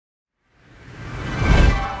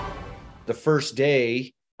the first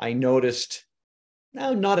day, I noticed,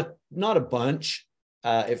 no, not a bunch.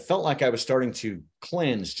 It felt like I was starting to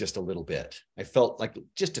cleanse just a little bit. I felt like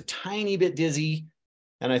just a tiny bit dizzy.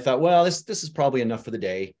 And I thought, well, this is probably enough for the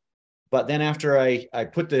day. But then after I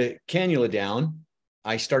put the cannula down,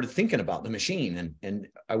 I started thinking about the machine, and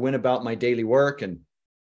I went about my daily work, and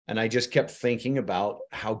I just kept thinking about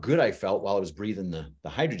how good I felt while I was breathing the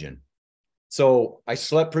hydrogen. So I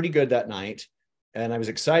slept pretty good that night, and I was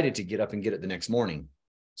excited to get up and get it the next morning.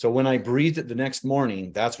 So when I breathed it the next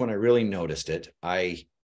morning, that's when I really noticed it. I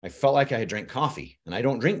felt like I had drank coffee, and I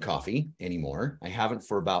don't drink coffee anymore. I haven't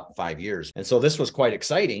for about 5 years. And so this was quite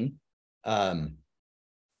exciting.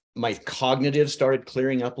 My cognitive started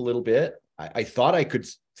clearing up a little bit. I thought I could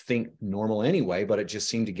think normal anyway, but it just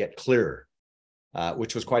seemed to get clearer,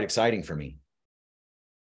 which was quite exciting for me.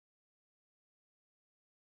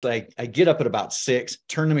 I get up at about 6,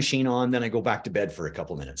 turn the machine on, then I go back to bed for a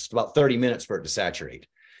couple minutes. It's about 30 minutes for it to saturate.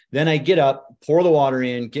 Then I get up, pour the water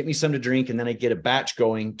in, get me some to drink, and then I get a batch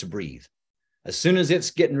going to breathe. As soon as it's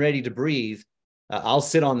getting ready to breathe, I'll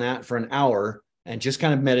sit on that for an hour and just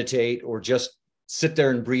kind of meditate, or just sit there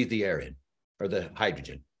and breathe the air in, or the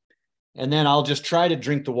hydrogen. And then I'll just try to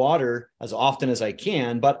drink the water as often as I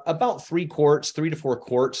can, but about 3 to 4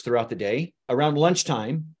 quarts throughout the day. Around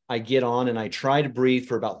lunchtime, I get on and I try to breathe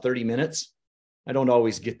for about 30 minutes. I don't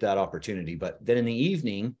always get that opportunity, but then in the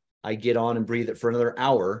evening, I get on and breathe it for another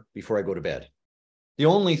hour before I go to bed. The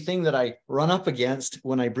only thing that I run up against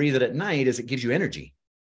when I breathe it at night is it gives you energy.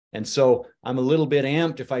 And so I'm a little bit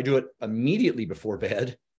amped if I do it immediately before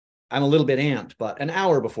bed. I'm a little bit amped, but an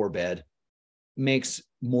hour before bed makes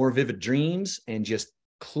more vivid dreams and just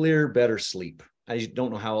clear, better sleep. I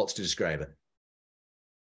don't know how else to describe it.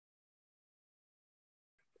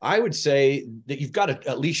 I would say that you've got to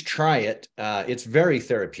at least try it. It's very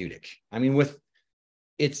therapeutic. I mean,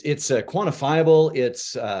 it's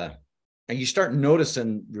quantifiable. And you start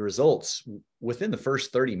noticing the results within the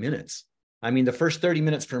first 30 minutes. I mean, the first 30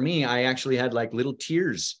 minutes for me, I actually had like little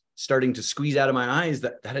tears starting to squeeze out of my eyes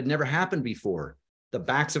that had never happened before. The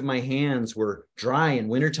backs of my hands were dry in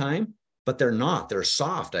wintertime, but they're not. They're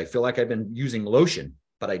soft. I feel like I've been using lotion,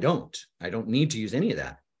 but I don't. I don't need to use any of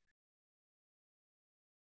that.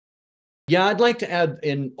 Yeah, I'd like to add,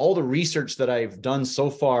 in all the research that I've done so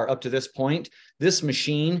far up to this point, this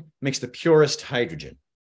machine makes the purest hydrogen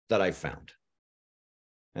that I've found.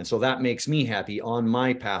 And so that makes me happy on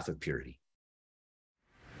my path of purity.